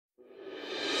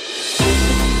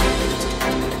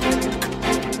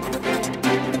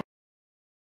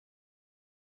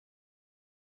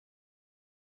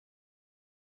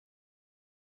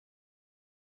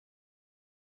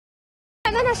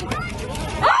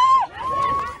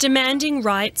Demanding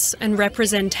rights and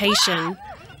representation,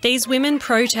 these women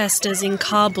protesters in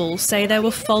Kabul say they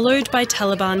were followed by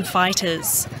Taliban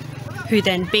fighters, who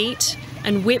then beat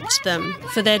and whipped them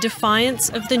for their defiance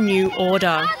of the new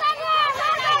order.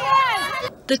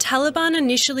 The Taliban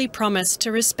initially promised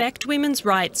to respect women's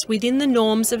rights within the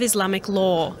norms of Islamic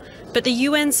law, but the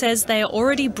UN says they are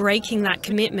already breaking that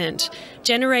commitment,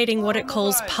 generating what it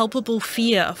calls palpable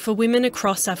fear for women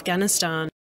across Afghanistan.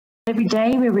 Every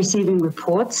day we're receiving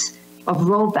reports of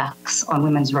rollbacks on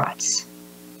women's rights.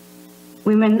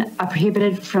 Women are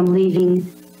prohibited from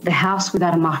leaving the house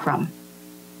without a mahram.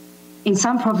 In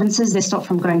some provinces, they're stopped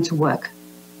from going to work.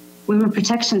 Women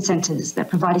protection centres that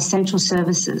provide essential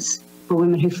services for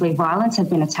women who flee violence have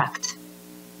been attacked.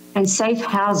 And safe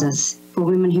houses for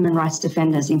women human rights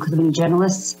defenders, including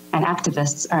journalists and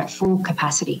activists, are at full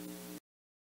capacity.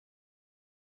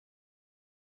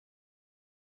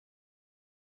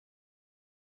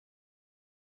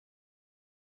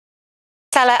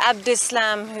 Salah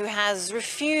Abdeslam, who has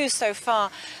refused so far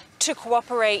to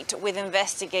cooperate with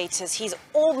investigators. He's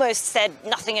almost said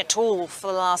nothing at all for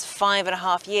the last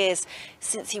 5.5 years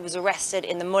since he was arrested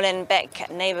in the Molenbeek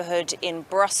neighbourhood in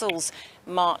Brussels,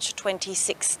 March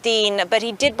 2016. But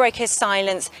he did break his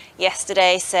silence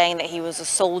yesterday, saying that he was a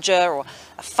soldier or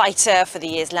a fighter for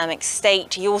the Islamic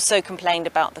State. He also complained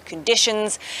about the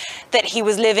conditions that he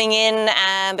was living in,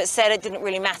 but said it didn't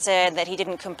really matter, that he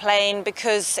didn't complain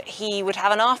because he would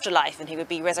have an afterlife and he would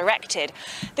be resurrected.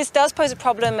 This does pose a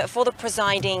problem for the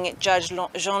presiding judge,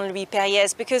 Jean-Louis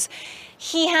Perriez, because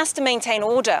he has to maintain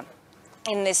order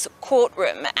in this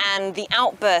courtroom, and the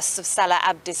outbursts of Salah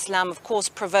Abdeslam, of course,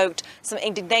 provoked some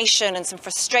indignation and some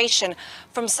frustration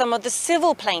from some of the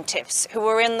civil plaintiffs who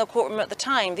were in the courtroom at the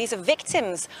time. These are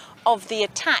victims of the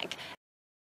attack.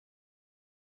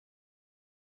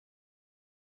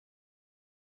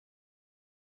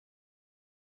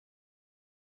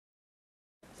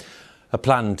 A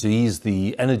plan to ease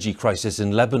the energy crisis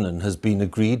in Lebanon has been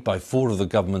agreed by 4 of the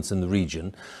governments in the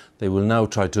region. They will now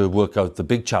try to work out the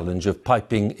big challenge of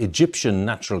piping Egyptian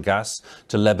natural gas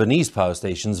to Lebanese power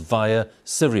stations via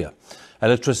Syria.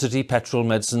 Electricity, petrol,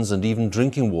 medicines and even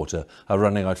drinking water are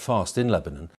running out fast in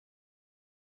Lebanon.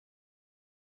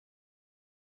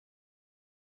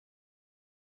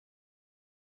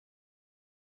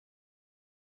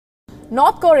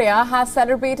 North Korea has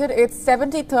celebrated its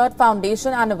 73rd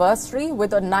foundation anniversary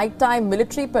with a nighttime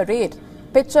military parade.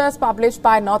 Pictures published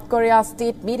by North Korea's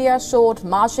state media showed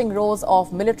marching rows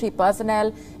of military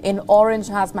personnel in orange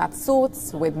hazmat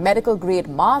suits with medical-grade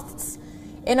masks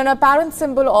in an apparent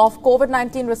symbol of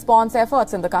COVID-19 response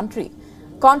efforts in the country.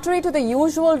 Contrary to the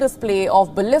usual display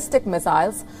of ballistic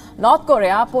missiles, North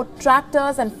Korea put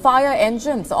tractors and fire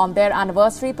engines on their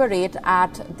anniversary parade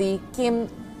at the Kim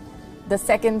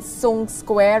II Sung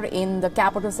Square in the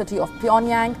capital city of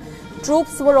Pyongyang.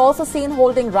 Troops were also seen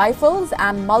holding rifles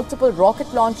and multiple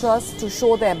rocket launchers to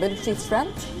show their military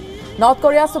strength. North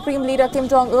Korea's Supreme Leader Kim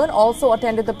Jong-un also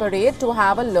attended the parade to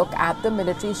have a look at the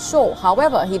military show.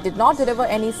 However, he did not deliver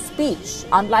any speech,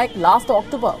 unlike last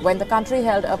October when the country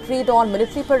held a pre-dawn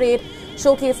military parade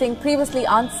showcasing previously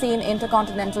unseen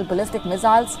intercontinental ballistic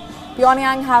missiles.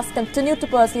 Pyongyang has continued to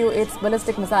pursue its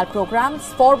ballistic missile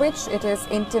programs, for which it is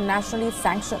internationally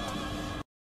sanctioned.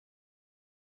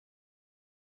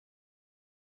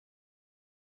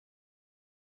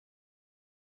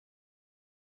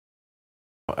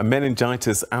 A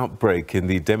meningitis outbreak in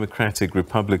the Democratic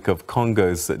Republic of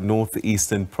Congo's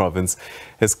northeastern province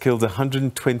has killed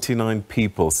 129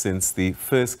 people since the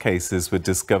first cases were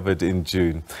discovered in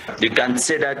June. You can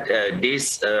say that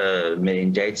this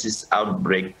meningitis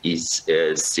outbreak is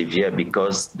severe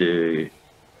because the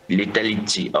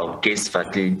lethality or case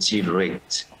fatality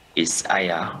rate is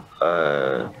higher,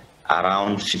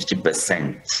 around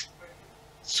 50%.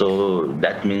 So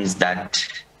that means that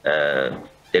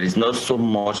there is not so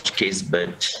much case,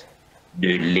 but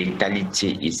the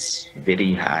lethality is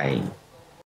very high.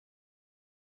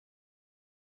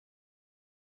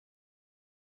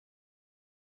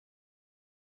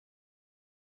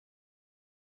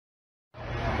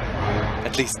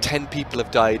 At least 10 people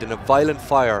have died in a violent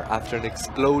fire after an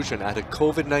explosion at a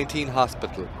COVID-19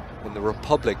 hospital in the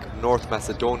Republic of North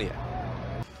Macedonia.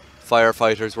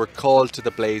 Firefighters were called to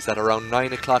the blaze at around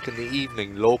 9 o'clock in the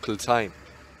evening local time.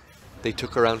 They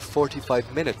took around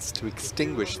 45 minutes to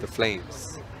extinguish the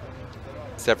flames.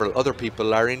 Several other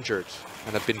people are injured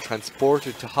and have been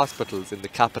transported to hospitals in the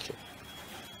capital.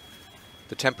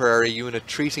 The temporary unit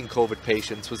treating COVID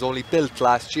patients was only built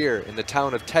last year in the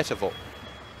town of Tetovo.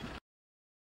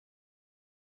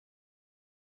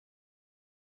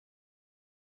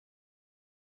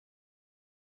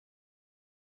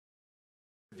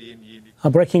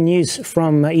 Breaking news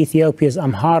from Ethiopia's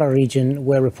Amhara region,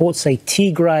 where reports say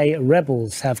Tigray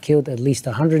rebels have killed at least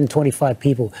 125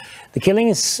 people. The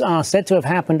killings are said to have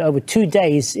happened over 2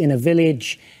 days in a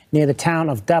village near the town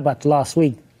of Dabat last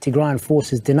week. Tigrayan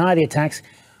forces deny the attacks,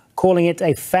 calling it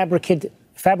a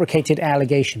fabricated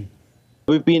allegation.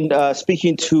 We've been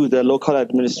speaking to the local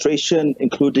administration,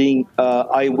 including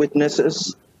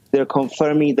eyewitnesses. They're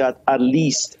confirming that at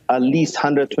least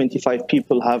 125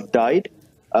 people have died,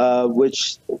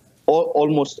 which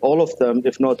almost all of them,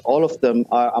 if not all of them,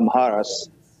 are Amharas.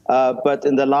 But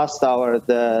in the last hour,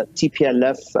 the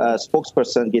TPLF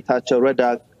spokesperson, Getachew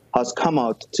Reda, has come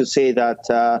out to say that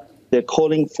they're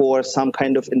calling for some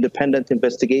kind of independent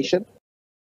investigation.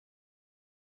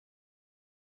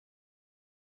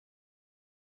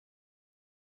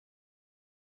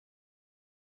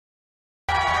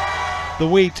 The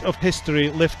weight of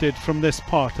history lifted from this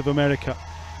part of America.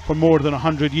 For more than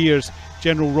 100 years,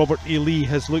 General Robert E. Lee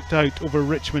has looked out over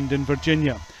Richmond in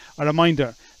Virginia. A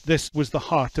reminder, this was the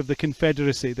heart of the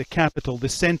Confederacy, the capital, the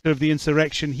centre of the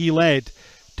insurrection he led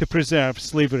to preserve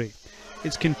slavery.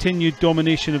 Its continued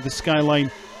domination of the skyline,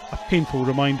 a painful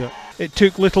reminder. It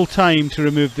took little time to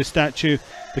remove the statue.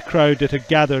 The crowd that had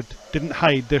gathered didn't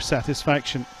hide their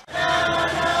satisfaction.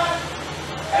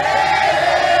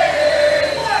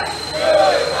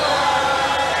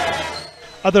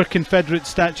 Other Confederate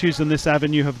statues on this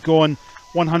avenue have gone,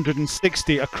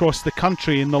 160 across the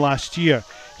country in the last year.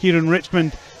 Here in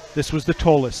Richmond, this was the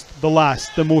tallest, the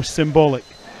last, the most symbolic.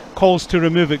 Calls to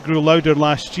remove it grew louder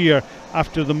last year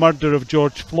after the murder of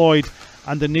George Floyd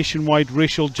and the nationwide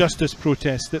racial justice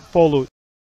protests that followed.